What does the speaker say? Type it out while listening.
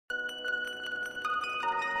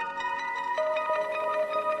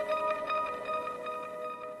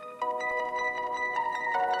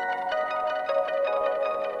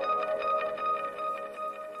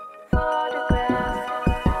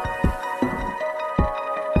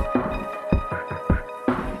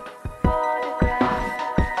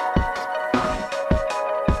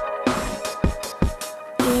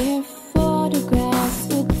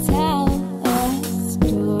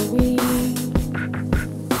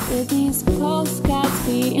with these postcards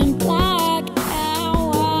being black and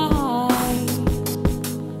white,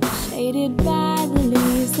 shaded by the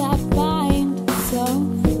leaves that bind so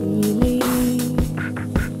freely,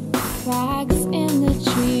 cracks in the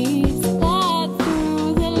trees let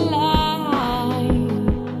through the light.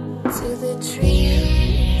 To the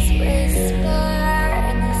trees whisper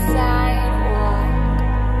in the sidewalk,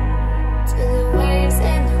 to the waves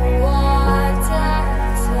in the water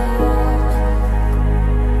talk.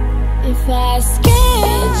 If I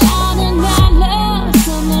sketch on an atlas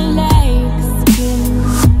on the lake's skin,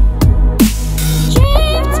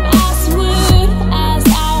 drift past wood as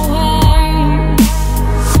I wait.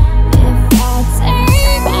 If I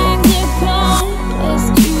take back the compass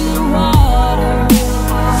to the water,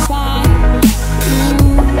 I'll find you.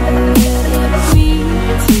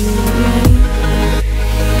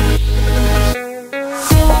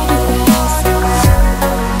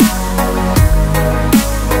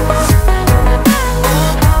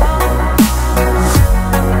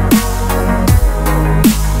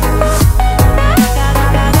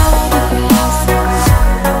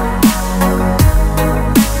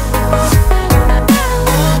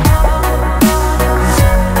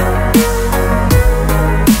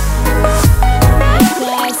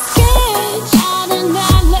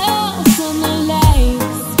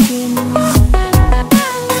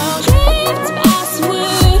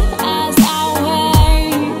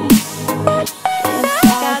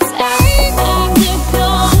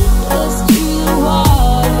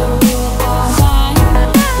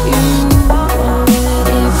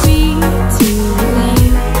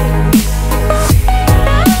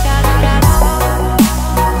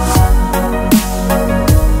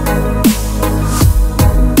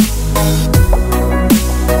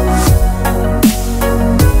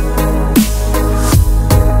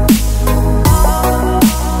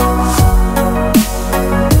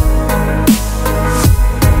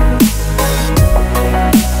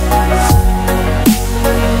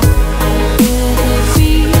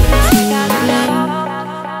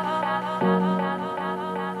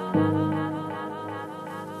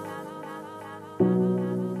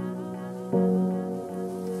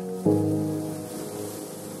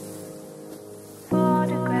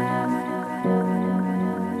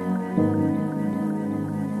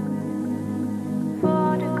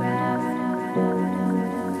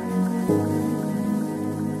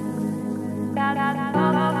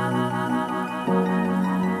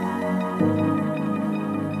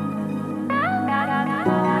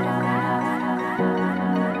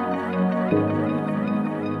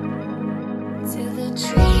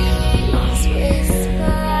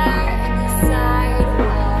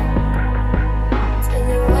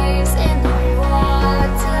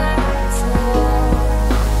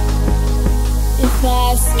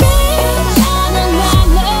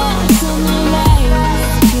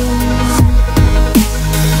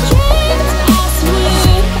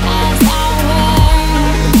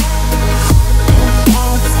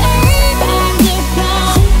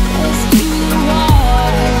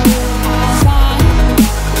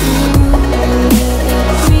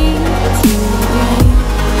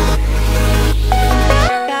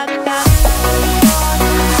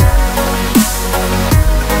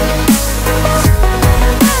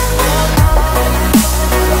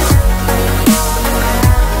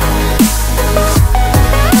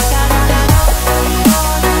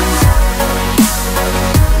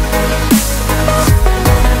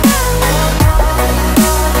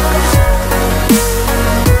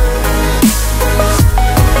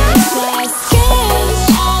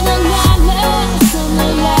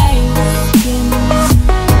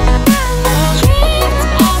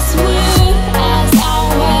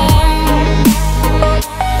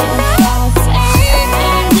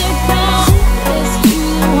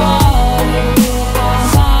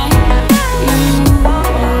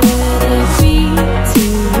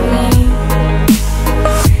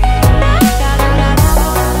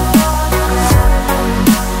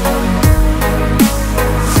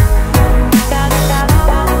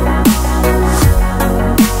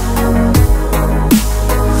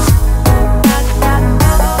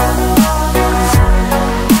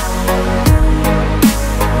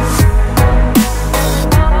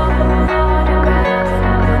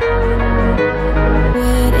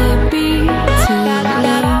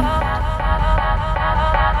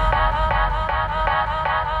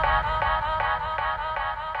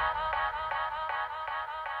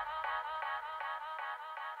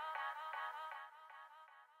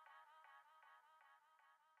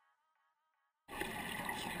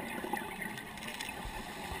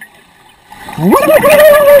 Will it be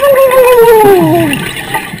too late?